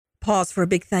pause for a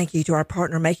big thank you to our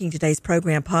partner making today's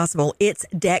program possible. It's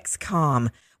Dexcom.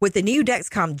 With the new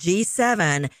Dexcom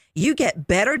G7, you get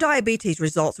better diabetes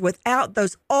results without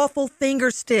those awful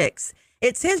finger sticks.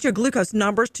 It sends your glucose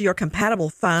numbers to your compatible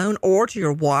phone or to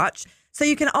your watch, so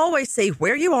you can always see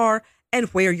where you are and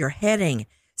where you're heading.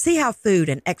 See how food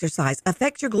and exercise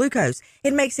affect your glucose.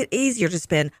 It makes it easier to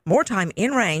spend more time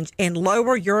in range and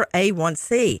lower your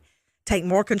A1C. Take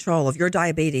more control of your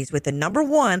diabetes with the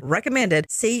 #1 recommended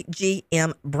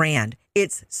CGM brand.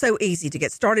 It's so easy to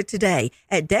get started today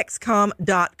at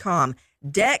Dexcom.com.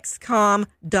 Dexcom.com.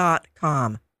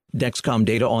 Dexcom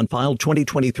data on file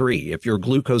 2023. If your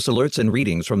glucose alerts and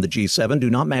readings from the G7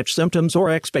 do not match symptoms or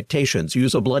expectations,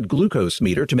 use a blood glucose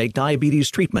meter to make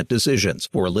diabetes treatment decisions.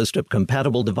 For a list of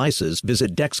compatible devices,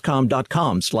 visit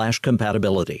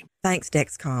Dexcom.com/compatibility. Thanks,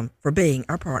 Dexcom, for being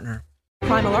our partner.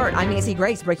 Crime Alert, I'm Nancy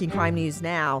Grace, breaking crime news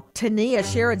now. Tania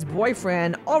Sherrod's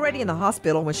boyfriend already in the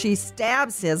hospital when she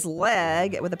stabs his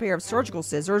leg with a pair of surgical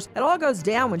scissors. It all goes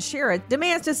down when Sherrod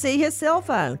demands to see his cell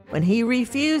phone. When he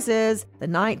refuses, the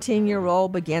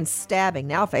 19-year-old begins stabbing,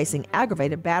 now facing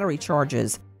aggravated battery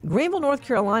charges. Greenville, North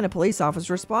Carolina police officers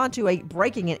respond to a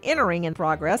breaking and entering in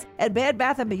progress at Bed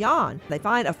Bath & Beyond. They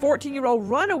find a 14-year-old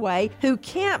runaway who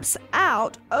camps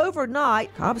out overnight.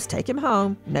 Cops take him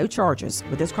home. No charges.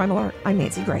 With this Crime Alert, I'm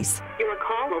Nancy Grace. Your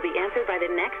call will be answered by the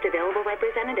next available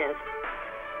representative.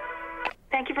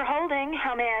 Thank you for holding.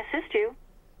 How may I assist you?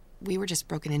 We were just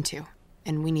broken into,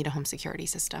 and we need a home security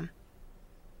system.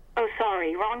 Oh,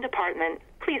 sorry. Wrong department.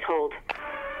 Please hold.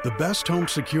 The best home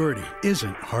security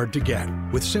isn't hard to get.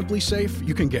 With SimpliSafe,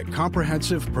 you can get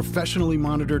comprehensive, professionally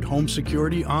monitored home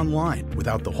security online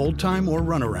without the hold time or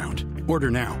runaround. Order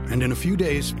now, and in a few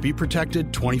days, be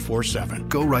protected 24/7.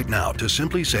 Go right now to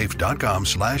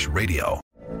simplysafe.com/radio.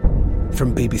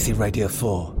 From BBC Radio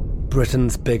 4,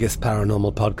 Britain's biggest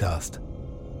paranormal podcast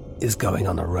is going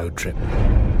on a road trip.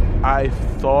 I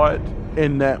thought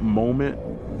in that moment,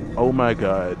 oh my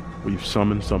God, we've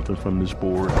summoned something from this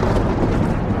board.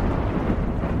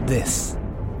 This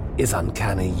is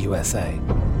Uncanny USA.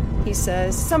 He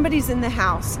says, somebody's in the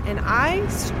house, and I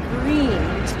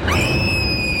screamed.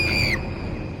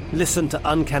 Listen to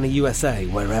Uncanny USA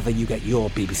wherever you get your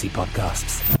BBC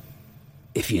podcasts,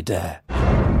 if you dare.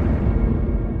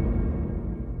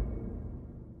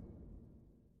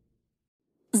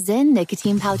 Zyn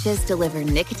nicotine pouches deliver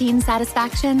nicotine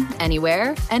satisfaction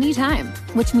anywhere, anytime,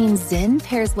 which means Zyn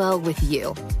pairs well with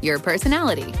you, your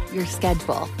personality, your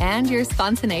schedule, and your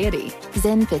spontaneity.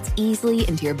 Zyn fits easily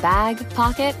into your bag,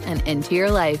 pocket, and into your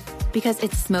life because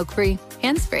it's smoke-free,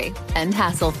 hands-free, and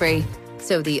hassle-free.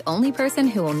 So the only person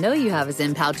who will know you have a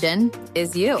Zyn pouch in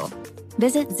is you.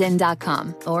 Visit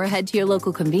Zyn.com or head to your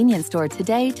local convenience store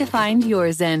today to find your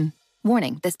Zyn.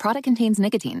 Warning, this product contains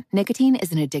nicotine. Nicotine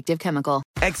is an addictive chemical.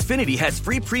 Xfinity has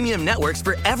free premium networks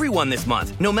for everyone this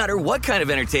month, no matter what kind of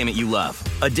entertainment you love.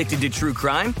 Addicted to true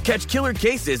crime? Catch killer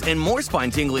cases and more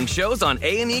spine-tingling shows on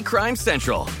A&E Crime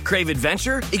Central. Crave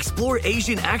adventure? Explore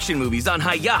Asian action movies on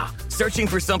Hayya. Searching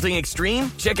for something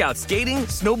extreme? Check out skating,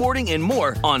 snowboarding, and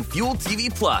more on Fuel TV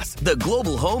Plus, the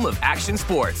global home of action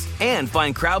sports. And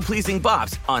find crowd-pleasing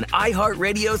bops on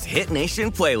iHeartRadio's Hit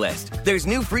Nation playlist. There's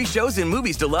new free shows and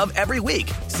movies to love every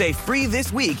week. Say free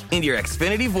this week in your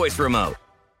Xfinity voice remote.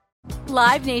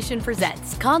 Live Nation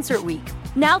presents Concert Week.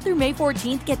 Now through May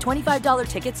 14th, get $25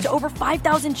 tickets to over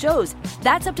 5,000 shows.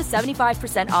 That's up to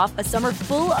 75% off a summer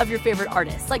full of your favorite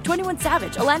artists like 21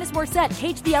 Savage, Alanis Morissette,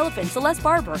 Cage the Elephant, Celeste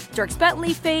Barber, Dierks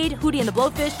Bentley, Fade, Hootie and the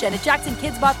Blowfish, Janet Jackson,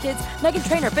 Kidz Bop Kids, Meghan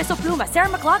Trainor, Peso Pluma, Sarah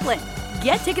McLachlan.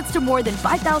 Get tickets to more than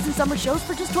 5,000 summer shows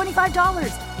for just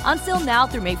 $25. Until now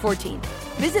through May 14th.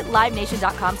 Visit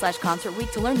LiveNation.com/Concert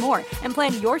Week to learn more and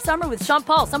plan your summer with Sean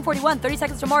Paul, Sum 41, 30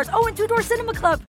 Seconds to Mars, and Two Door Cinema Club.